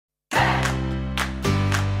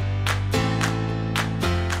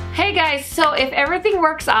Alright guys, so if everything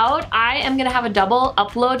works out, I am gonna have a double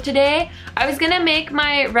upload today. I was gonna make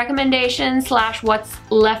my recommendation slash what's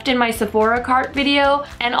left in my Sephora cart video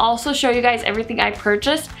and also show you guys everything I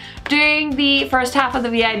purchased during the first half of the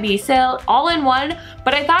VIB sale all in one,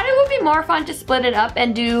 but I thought it would be more fun to split it up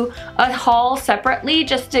and do a haul separately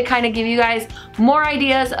just to kind of give you guys more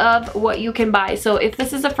ideas of what you can buy. So if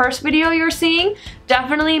this is the first video you're seeing,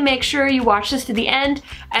 definitely make sure you watch this to the end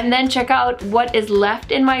and then check out what is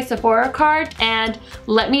left in my Sephora cart and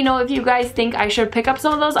let me know if you guys think I should pick up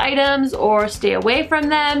some of those items or stay away from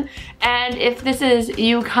them. And if this is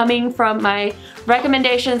you coming from my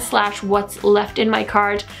recommendation slash what's left in my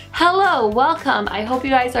cart, hello, welcome. I hope you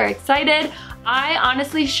guys are excited. I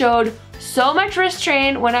honestly showed so much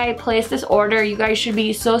restraint when I placed this order. You guys should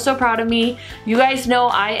be so proud of me. You guys know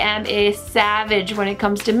I am a savage when it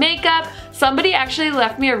comes to makeup. Somebody actually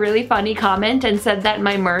left me a really funny comment and said that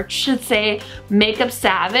my merch should say Makeup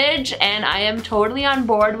Savage, and I am totally on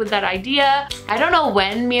board with that idea. I don't know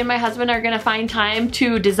when me and my husband are gonna find time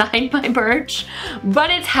to design my merch, but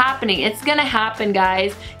it's happening. It's gonna happen,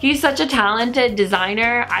 guys. He's such a talented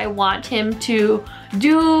designer. I want him to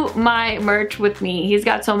do my merch with me. He's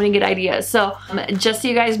got so many good ideas. So just so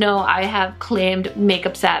you guys know, I have claimed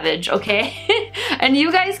Makeup Savage, okay? And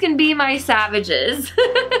you guys can be my savages.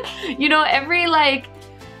 You know, every like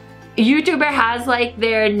YouTuber has like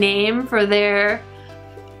their name for their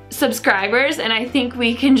subscribers, and I think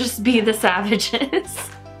we can just be the savages.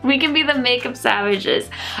 We can be the Makeup Savages.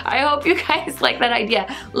 I hope you guys like that idea.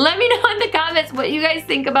 Let me know in the comments what you guys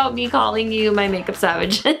think about me calling you my Makeup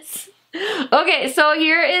Savages. Okay, so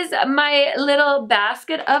here is my little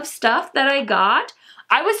basket of stuff that I got.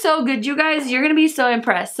 I was so good, you guys. You're gonna be so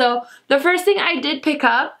impressed. So the first thing I did pick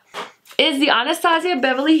up is the Anastasia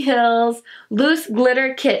Beverly Hills Loose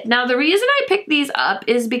Glitter Kit. Now the reason I picked these up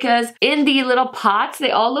is because in the little pots,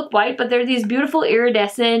 they all look white, but they're these beautiful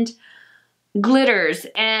iridescent glitters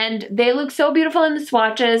and they look so beautiful in the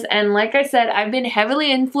swatches. And like I said, I've been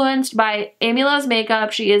heavily influenced by Amy Loves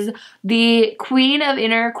Makeup. She is the queen of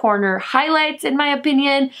inner corner highlights in my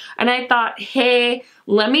opinion, and I thought, hey,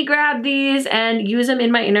 let me grab these and use them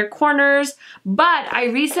in my inner corners. But I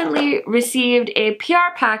recently received a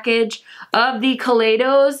PR package of the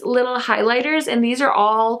Kaleidos little highlighters, and these are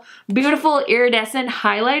all beautiful iridescent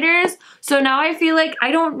highlighters. So now I feel like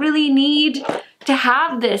I don't really need to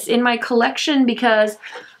have this in my collection because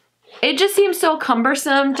it just seems so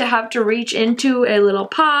cumbersome to have to reach into a little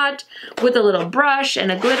pot with a little brush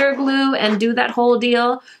and a glitter glue and do that whole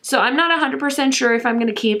deal. So I'm not 100% sure if I'm going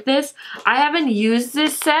to keep this. I haven't used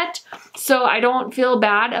this set, so I don't feel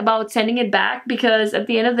bad about sending it back because at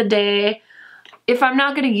the end of the day, if I'm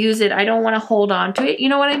not going to use it, I don't want to hold on to it. You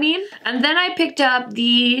know what I mean? And then I picked up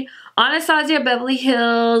the Anastasia Beverly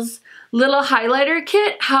Hills little highlighter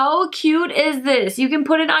kit. How cute is this? You can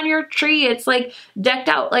put it on your tree. It's like decked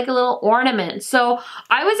out like a little ornament. So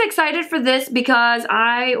I was excited for this because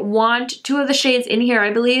I want two of the shades in here.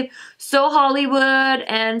 I believe So Hollywood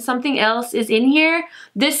and something else is in here.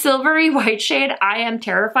 This silvery white shade I am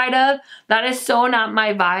terrified of. That is so not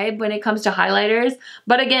my vibe when it comes to highlighters.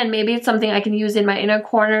 But again, maybe it's something I can use in my inner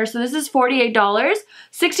corner. So this is $48,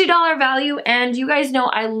 $60 value. And you guys know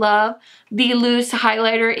I love the loose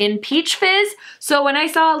highlighter in Peach Fizz. So when I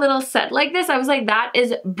saw a little set like this, I was like, that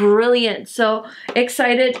is brilliant. So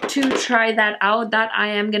excited to try that out. That I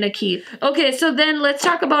am gonna keep. Okay, so then let's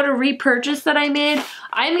talk about a repurchase that I made.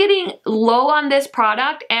 I'm getting low on this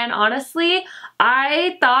product, and honestly,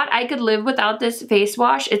 I thought I could live without this face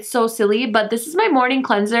wash. It's so silly, but this is my morning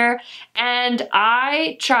cleanser, and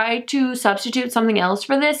I tried to substitute something else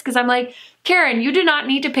for this because I'm like, Karen, you do not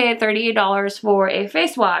need to pay $38 for a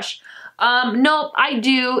face wash. No, I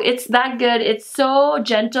do. It's that good. It's so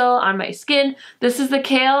gentle on my skin. This is the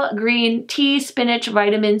Kale Green Tea Spinach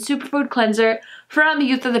Vitamin Superfood Cleanser from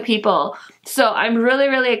Youth of the People. So I'm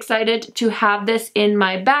really excited to have this in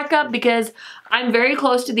my backup because I'm very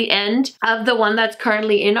close to the end of the one that's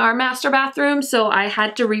currently in our master bathroom. So I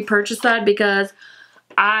had to repurchase that because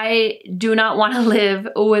I do not want to live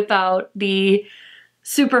without the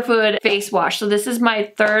Superfood face wash. So this is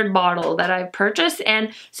my third bottle that I've purchased,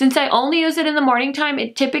 and since I only use it in the morning time,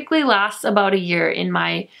 it typically lasts about a year in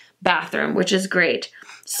my bathroom, which is great.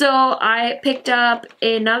 So I picked up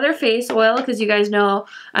another face oil because you guys know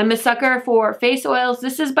I'm a sucker for face oils.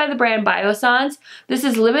 This is by the brand Biossance. This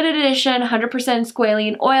is limited edition 100%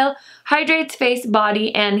 squalene oil, hydrates face,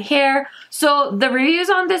 body, and hair. So the reviews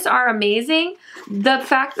on this are amazing. The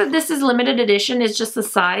fact that this is limited edition is just the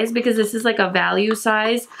size, because this is like a value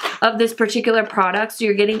size of this particular product. So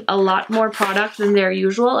you're getting a lot more product than their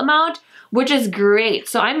usual amount, which is great.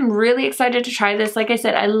 So I'm really excited to try this. Like I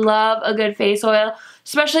said, I love a good face oil,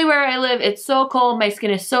 especially where I live. It's so cold, my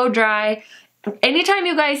skin is so dry. Anytime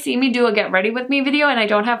you guys see me do a get ready with me video and I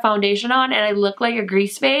don't have foundation on and I look like a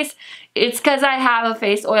grease face, it's because I have a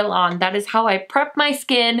face oil on. That is how I prep my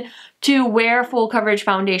skin to wear full coverage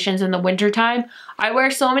foundations in the winter time. I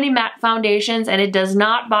wear so many matte foundations and it does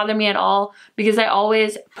not bother me at all because I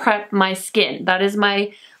always prep my skin. That is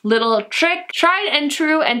my little trick. Tried and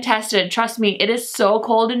true and tested. Trust me, it is so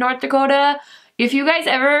cold in North Dakota. If you guys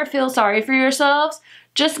ever feel sorry for yourselves,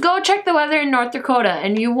 just go check the weather in North Dakota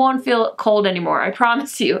and you won't feel cold anymore, I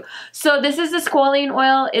promise you. So this is the squalene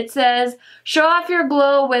oil. It says, show off your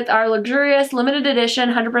glow with our luxurious limited edition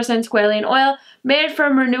 100% squalene oil made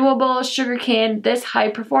from renewable sugarcane. This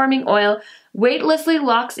high-performing oil weightlessly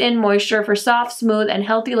locks in moisture for soft, smooth, and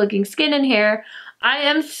healthy-looking skin and hair. I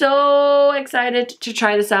am so excited to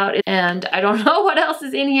try this out, and I don't know what else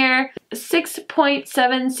is in here.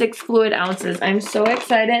 6.76 fluid ounces. I'm so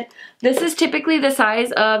excited. This is typically the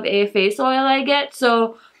size of a face oil I get,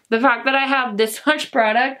 so the fact that I have this much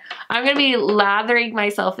product, I'm going to be lathering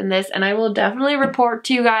myself in this, and I will definitely report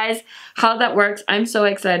to you guys how that works. I'm so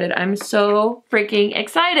excited. I'm so freaking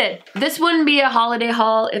excited. This wouldn't be a holiday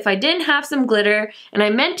haul if I didn't have some glitter, and I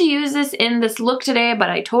meant to use this in this look today, but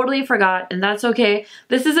I totally forgot, and that's okay.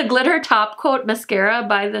 This is a glitter top coat mascara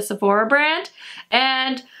by the Sephora brand,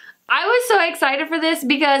 and I was so excited for this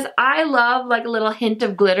because I love like a little hint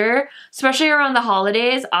of glitter, especially around the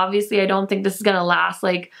holidays. Obviously, I don't think this is gonna last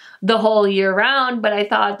like the whole year round, but I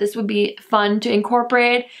thought this would be fun to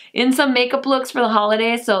incorporate in some makeup looks for the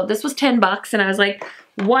holidays. So this was 10 bucks and I was like,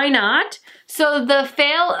 why not? So the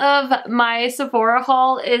fail of my Sephora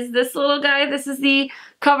haul is this little guy. This is the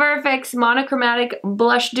Cover FX Monochromatic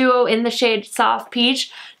Blush Duo in the shade Soft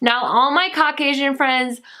Peach. Now, all my Caucasian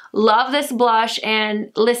friends love this blush,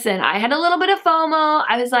 and listen, I had a little bit of FOMO.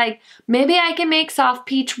 I was like, maybe I can make Soft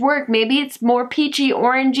Peach work. Maybe it's more peachy,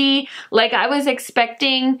 orangey. Like, I was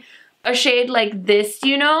expecting a shade like this,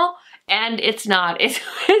 you know? And it's not. It's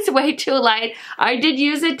way too light. I did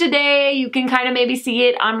use it today. You can kind of maybe see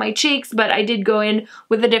it on my cheeks, but I did go in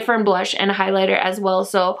with a different blush and highlighter as well.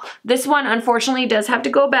 So this one, unfortunately, does have to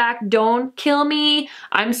go back. Don't kill me.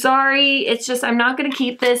 I'm sorry. It's just, I'm not going to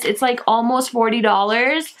keep this. It's like almost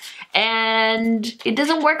 $40 and it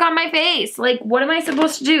doesn't work on my face. Like, what am I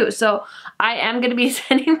supposed to do? So I am going to be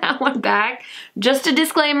sending that one back. Just a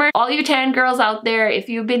disclaimer, all you tan girls out there, if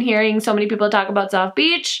you've been hearing so many people talk about Soft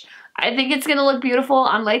Peach, I think it's gonna look beautiful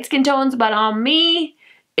on light skin tones, but on me,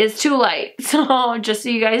 it's too light. So just so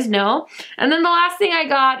you guys know. And then the last thing I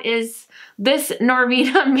got is this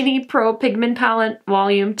Norvina Mini Pro Pigment Palette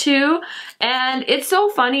Volume 2. And it's so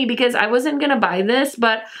funny because I wasn't gonna buy this,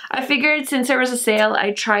 but I figured since there was a sale,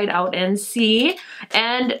 I'd try it out and see.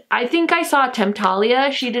 And I think I saw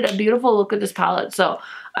Temptalia. She did a beautiful look with this palette. So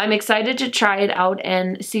I'm excited to try it out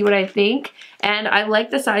and see what I think. And I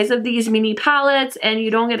like the size of these mini palettes, and you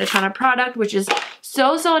don't get a ton of product, which is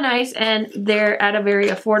so nice, and they're at a very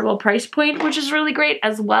affordable price point, which is really great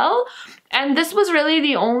as well. And this was really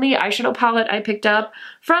the only eyeshadow palette I picked up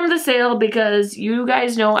from the sale because you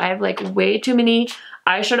guys know I have like way too many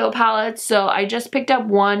eyeshadow palettes, so I just picked up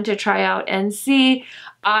one to try out and see.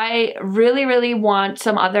 I really want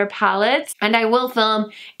some other palettes, and I will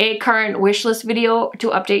film a current wishlist video to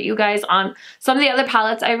update you guys on some of the other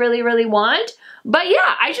palettes I really want. But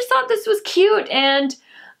yeah, I just thought this was cute, and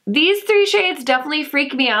these three shades definitely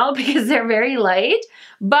freak me out because they're very light,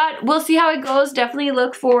 but we'll see how it goes. Definitely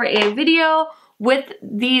look for a video with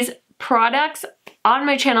these products on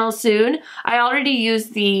my channel soon. I already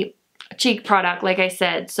used the cheek product, like I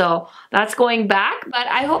said, so that's going back. But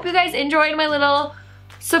I hope you guys enjoyed my little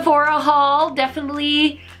Sephora haul.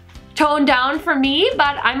 Definitely toned down for me,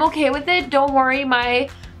 but I'm okay with it. Don't worry, my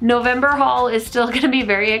November haul is still gonna be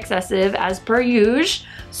very excessive as per usual.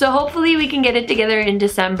 So hopefully we can get it together in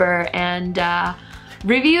December and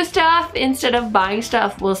review stuff instead of buying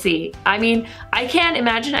stuff. We'll see. I mean, I can't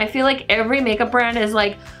imagine. I feel like every makeup brand is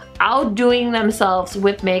like outdoing themselves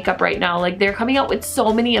with makeup right now. Like, they're coming out with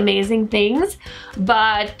so many amazing things,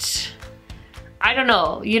 but I don't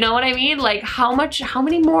know, you know what I mean? Like, how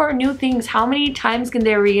many more new things, how many times can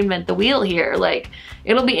they reinvent the wheel here? Like,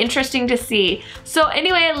 it'll be interesting to see. So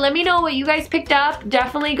anyway, let me know what you guys picked up.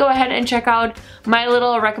 Definitely go ahead and check out my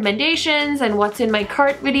little recommendations and what's in my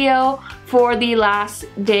cart video for the last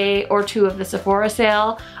day or two of the Sephora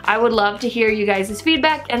sale. I would love to hear you guys'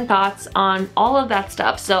 feedback and thoughts on all of that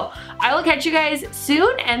stuff. So I will catch you guys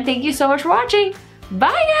soon, and thank you so much for watching. Bye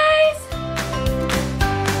guys!